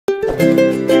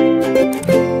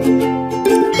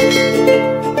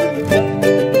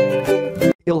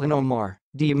Ilhan Omar,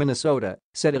 D. Minnesota,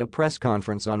 said at a press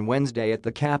conference on Wednesday at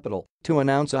the Capitol to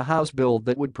announce a House bill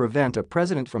that would prevent a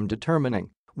president from determining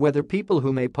whether people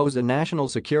who may pose a national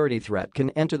security threat can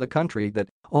enter the country that,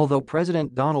 although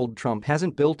President Donald Trump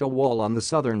hasn't built a wall on the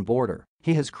southern border,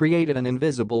 he has created an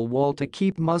invisible wall to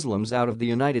keep Muslims out of the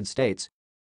United States.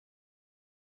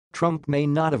 Trump may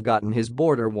not have gotten his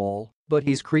border wall, but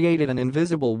he's created an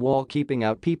invisible wall keeping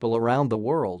out people around the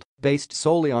world based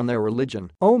solely on their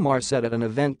religion, Omar said at an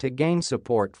event to gain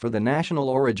support for the National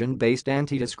Origin-Based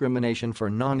Anti-Discrimination for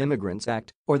Non-Immigrants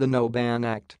Act, or the No Ban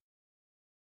Act.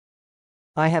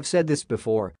 "I have said this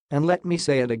before, and let me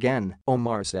say it again,"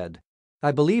 Omar said.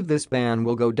 "I believe this ban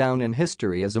will go down in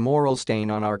history as a moral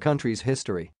stain on our country's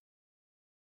history."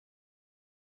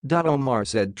 Omar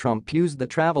said Trump used the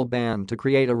travel ban to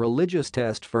create a religious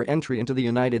test for entry into the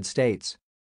United States.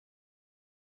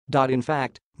 In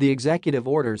fact, the executive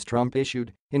orders Trump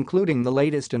issued, including the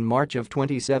latest in March of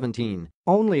 2017,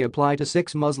 only apply to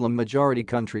 6 Muslim-majority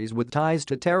countries with ties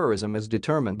to terrorism as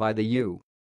determined by the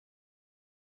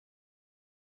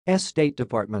U.S. State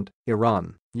Department: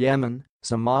 Iran, Yemen,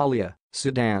 Somalia,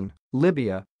 Sudan,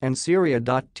 Libya, and Syria.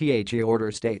 The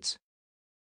order states.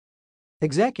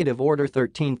 Executive Order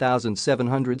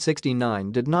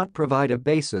 13,769 did not provide a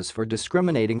basis for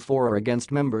discriminating for or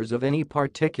against members of any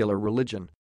particular religion.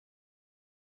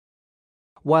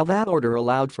 While that order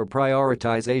allowed for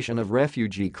prioritization of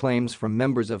refugee claims from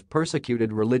members of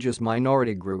persecuted religious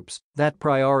minority groups, that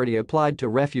priority applied to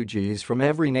refugees from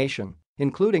every nation,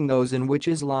 including those in which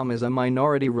Islam is a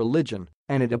minority religion,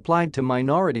 and it applied to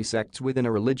minority sects within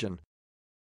a religion.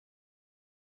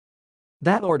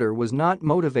 That order was not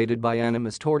motivated by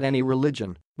animus toward any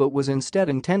religion, but was instead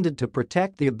intended to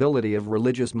protect the ability of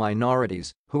religious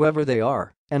minorities, whoever they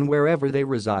are and wherever they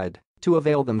reside, to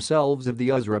avail themselves of the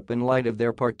USRP in light of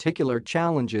their particular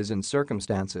challenges and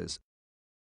circumstances.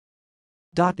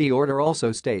 The order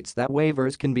also states that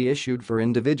waivers can be issued for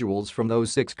individuals from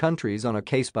those 6 countries on a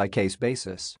case-by-case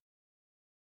basis.